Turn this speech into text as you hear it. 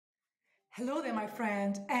Hello there, my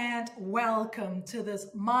friend, and welcome to this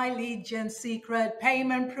My Lead Gen Secret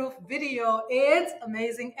Payment Proof video. It's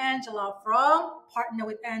Amazing Angela from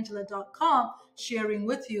partnerwithangela.com, sharing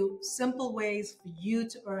with you simple ways for you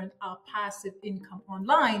to earn a passive income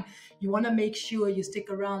online. You want to make sure you stick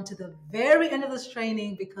around to the very end of this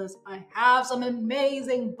training because I have some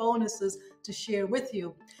amazing bonuses to share with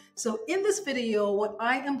you. So in this video, what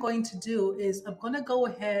I am going to do is I'm going to go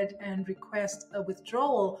ahead and request a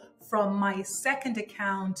withdrawal from my second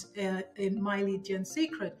account in My Lead Gen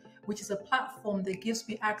Secret, which is a platform that gives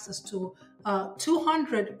me access to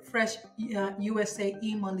 200 fresh USA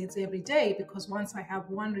email leads every day, because once I have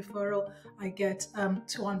one referral, I get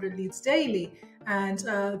 200 leads daily. And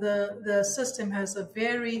the system has a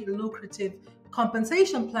very lucrative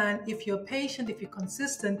compensation plan if you're patient, if you're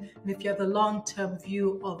consistent, and if you have the long-term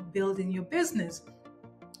view of building your business.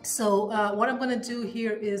 So what I'm going to do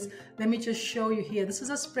here is, let me just show you here. This is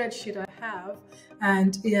a spreadsheet I have.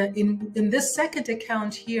 And in this second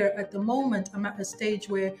account here, at the moment, I'm at a stage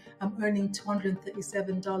where I'm earning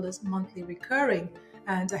 $237 monthly recurring.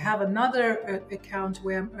 And I have another account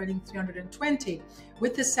where I'm earning $320.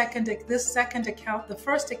 With this second account, the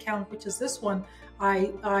first account, which is this one,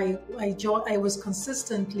 I was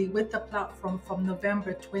consistently with the platform from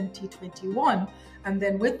November 2021. And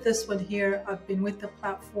then with this one here, I've been with the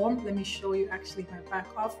platform. Let me show you actually my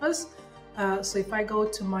back office. So if I go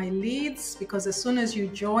to my leads, because as soon as you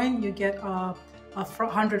join, you get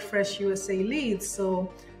 100 fresh USA leads.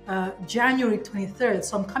 So January 23rd.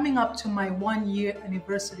 So I'm coming up to my 1-year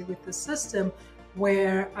anniversary with the system,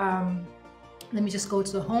 where let me just go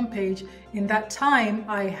to the homepage. In that time,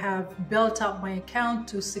 I have built up my account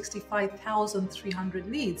to 65,300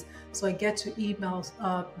 leads. So I get to email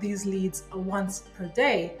these leads once per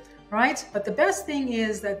day, right? But the best thing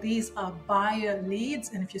is that these are buyer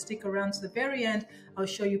leads. And if you stick around to the very end, I'll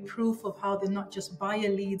show you proof of how they're not just buyer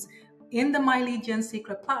leads. In the My Lead Gen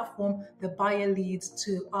Secret platform, the buyer leads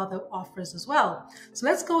to other offers as well. So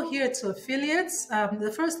let's go here to affiliates.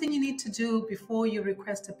 The first thing you need to do before you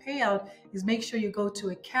request a payout is make sure you go to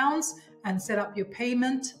accounts and set up your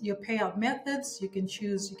payout methods. You can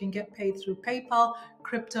choose, you can get paid through PayPal,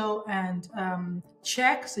 crypto, and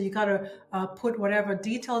check. So you gotta put whatever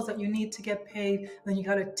details that you need to get paid. Then you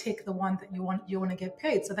gotta tick the one that you want to get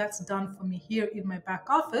paid. So that's done for me here in my back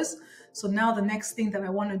office. So now the next thing that I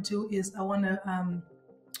want to do is I want to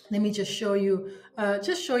let me just show you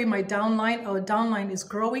my downline. Our downline is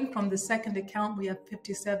growing. From the second account, we have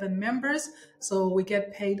 57 members. So we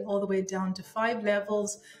get paid all the way down to 5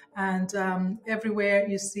 levels. And everywhere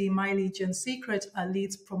you see My Lead Gen Secret,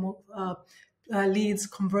 leads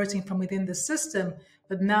converting from within the system.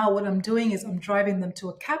 But now what I'm doing is I'm driving them to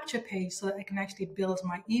a capture page so that I can actually build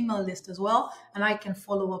my email list as well, and I can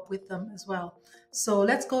follow up with them as well. So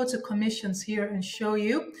let's go to commissions here and show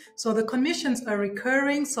you. So the commissions are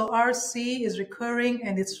recurring. So RC is recurring,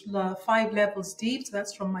 and it's 5 levels deep. So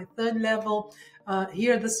that's from my 3rd level.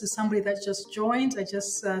 Here, this is somebody that just joined. I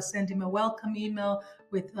just sent him a welcome email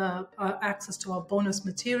with access to our bonus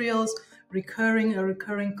materials, recurring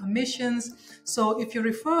commissions. So if you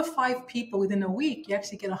refer 5 people within a week, you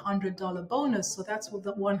actually get a $100 bonus. So that's what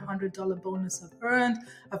the $100 bonus I've earned.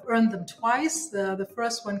 I've earned them twice. The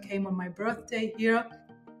first one came on my birthday here,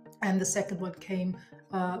 and the second one came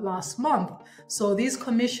last month. So these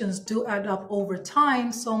commissions do add up over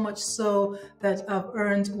time, so much so that I've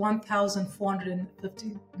earned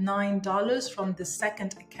 $1,459 from the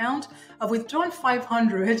second account. I've withdrawn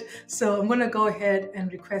 500, so I'm going to go ahead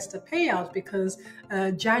and request a payout because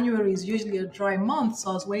January is usually a dry month, so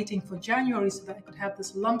I was waiting for January so that I could have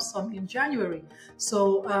this lump sum in January.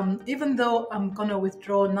 So even though I'm going to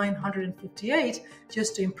withdraw 958,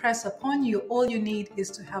 just to impress upon you, all you need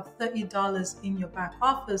is to have $30 in your back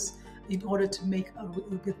office in order to make a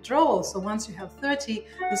withdrawal. So once you have 30,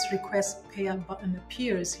 this request payout button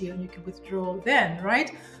appears here and you can withdraw then,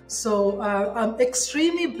 right? So I'm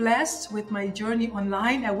extremely blessed with my journey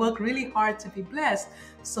online. I work really hard to be blessed.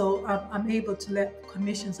 So I'm able to let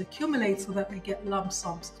commissions accumulate so that I get lump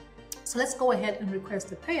sums. So let's go ahead and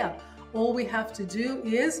request a payout. All we have to do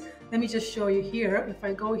is, let me just show you here. If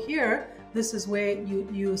I go here, this is where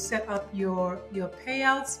you set up your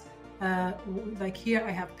payouts. Like here,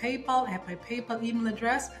 I have PayPal, I have my PayPal email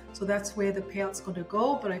address, so that's where the payout's going to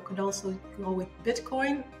go. But I could also go with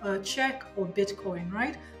Bitcoin, check, or Bitcoin,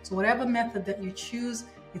 right? So whatever method that you choose,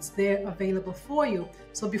 it's there available for you.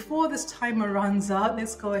 So before this timer runs out,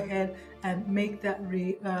 let's go ahead and make that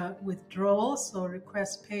withdrawal. So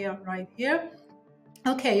request payout right here.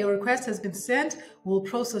 Okay, your request has been sent. We'll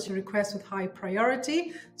process your request with high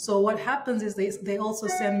priority. So what happens is they also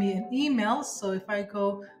send me an email. So if I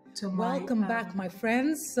go to welcome back, my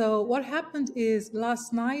friends. So what happened is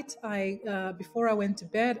last night, before I went to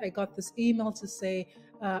bed, I got this email to say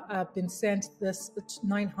I've been sent this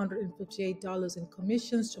 $958 in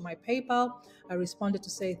commissions to my PayPal. I responded to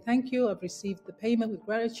say thank you. I've received the payment with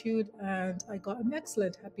gratitude, and I got an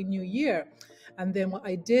excellent Happy New Year. And then what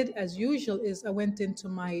I did, as usual, is I went into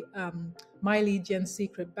my My Lead Gen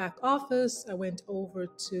Secret back office. I went over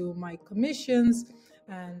to my commissions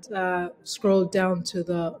and scrolled down to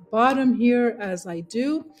the bottom here as I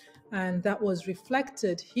do. And that was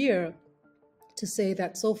reflected here to say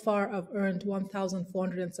that so far I've earned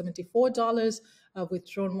 $1,474. I've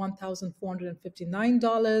withdrawn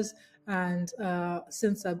 $1,459. And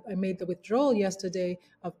since I made the withdrawal yesterday,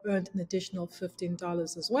 I've earned an additional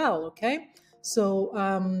 $15 as well, okay? So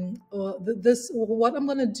what I'm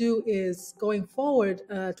going to do is going forward,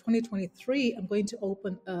 2023, I'm going to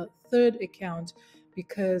open a third account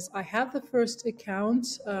because I have the first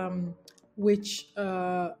account, which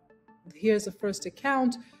here's the first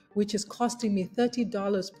account, which is costing me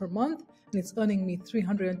 $30 per month, and it's earning me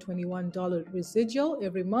 $321 residual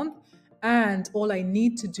every month. And all I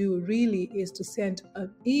need to do really is to send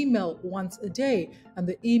an email once a day, and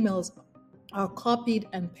the emails are copied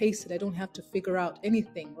and pasted. I don't have to figure out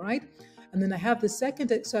anything, right? And then I have the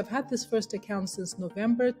second, so I've had this first account since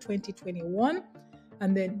November 2021.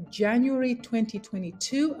 And then January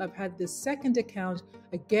 2022, I've had this second account,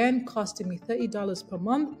 again costing me $30 per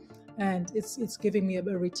month. And it's giving me a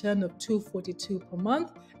return of $242 per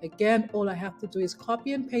month. Again, all I have to do is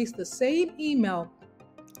copy and paste the same email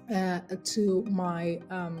to my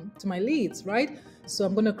leads, right? So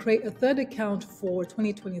I'm going to create a third account for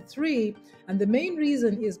 2023, and the main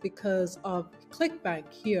reason is because of ClickBank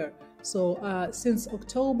here. So since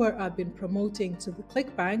October, I've been promoting to the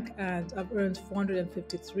ClickBank, and I've earned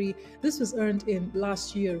 $453. This was earned in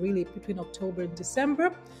last year, really between October and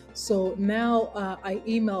December. So now I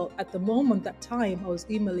email, at the moment, that time I was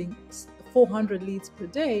emailing 400 leads per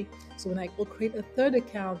day. So when I will create a third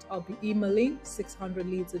account, I'll be emailing 600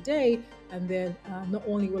 leads a day. And then not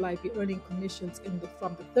only will I be earning commissions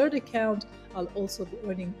from the third account, I'll also be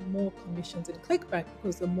earning more commissions in ClickBank,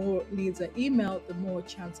 because the more leads I email, the more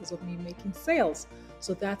chances of me making sales.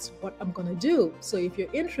 So that's what I'm going to do. So if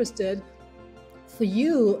you're interested, for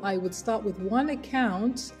you, I would start with one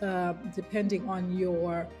account, depending on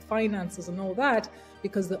your finances and all that,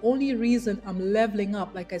 because the only reason I'm leveling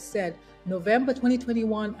up, like I said, November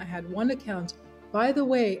 2021, I had one account. By the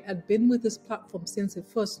way, I'd been with this platform since it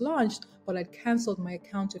first launched, but I'd canceled my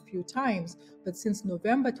account a few times. But since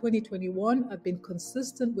November 2021, I've been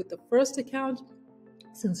consistent with the first account.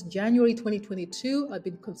 Since January 2022, I've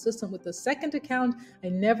been consistent with the second account. I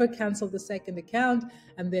never canceled the second account.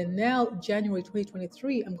 And then now, January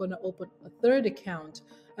 2023, I'm going to open a third account.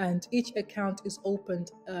 And each account is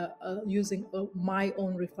opened using my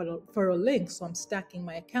own referral link. So I'm stacking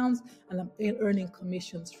my accounts, and I'm earning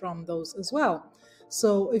commissions from those as well.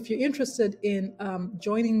 So if you're interested in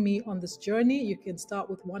joining me on this journey, you can start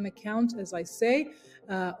with one account, as I say.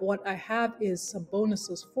 What I have is some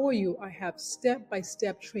bonuses for you. I have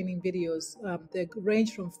step-by-step training videos. They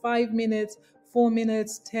range from 5 minutes, 4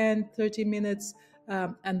 minutes, 10, 30 minutes.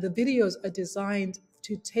 And the videos are designed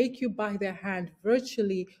to take you by the hand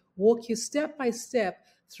virtually, walk you step by step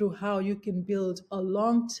through how you can build a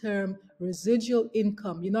long-term residual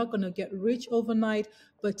income. You're not going to get rich overnight,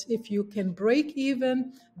 but if you can break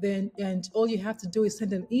even, then, and all you have to do is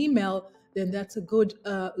send an email, then that's a good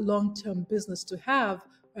long-term business to have.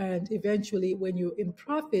 And eventually, when you're in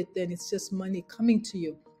profit, then it's just money coming to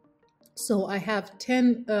you. So I have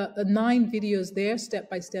 9 videos there,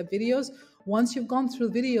 step-by-step videos. Once you've gone through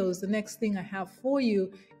videos, the next thing I have for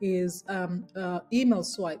you is email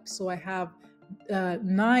swipe. So I have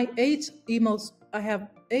 8 emails. I have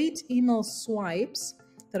 8 email swipes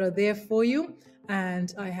that are there for you,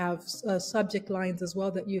 and I have subject lines as well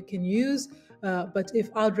that you can use. But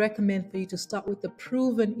I'd recommend for you to start with the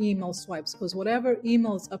proven email swipes, because whatever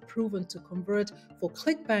emails are proven to convert for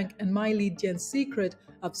ClickBank and My Lead Gen Secret,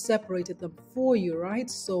 I've separated them for you, right?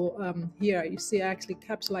 So here you see I actually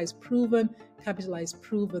capitalize proven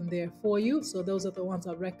there for you. So those are the ones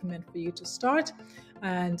I recommend for you to start.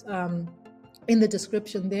 And in the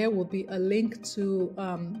description there will be a link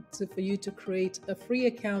for you to create a free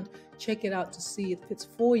account. Check it out to see if it's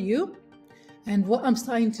for you. And what I'm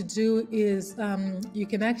starting to do is you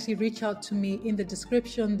can actually reach out to me in the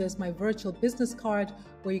description. There's my virtual business card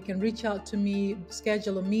where you can reach out to me,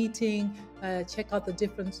 schedule a meeting, check out the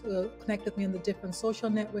different, connect with me on the different social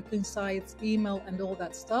networking sites, email, and all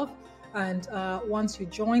that stuff. And once you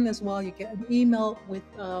join as well, you get an email with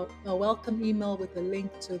a welcome email with a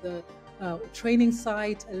link to the training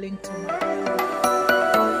site, a link to my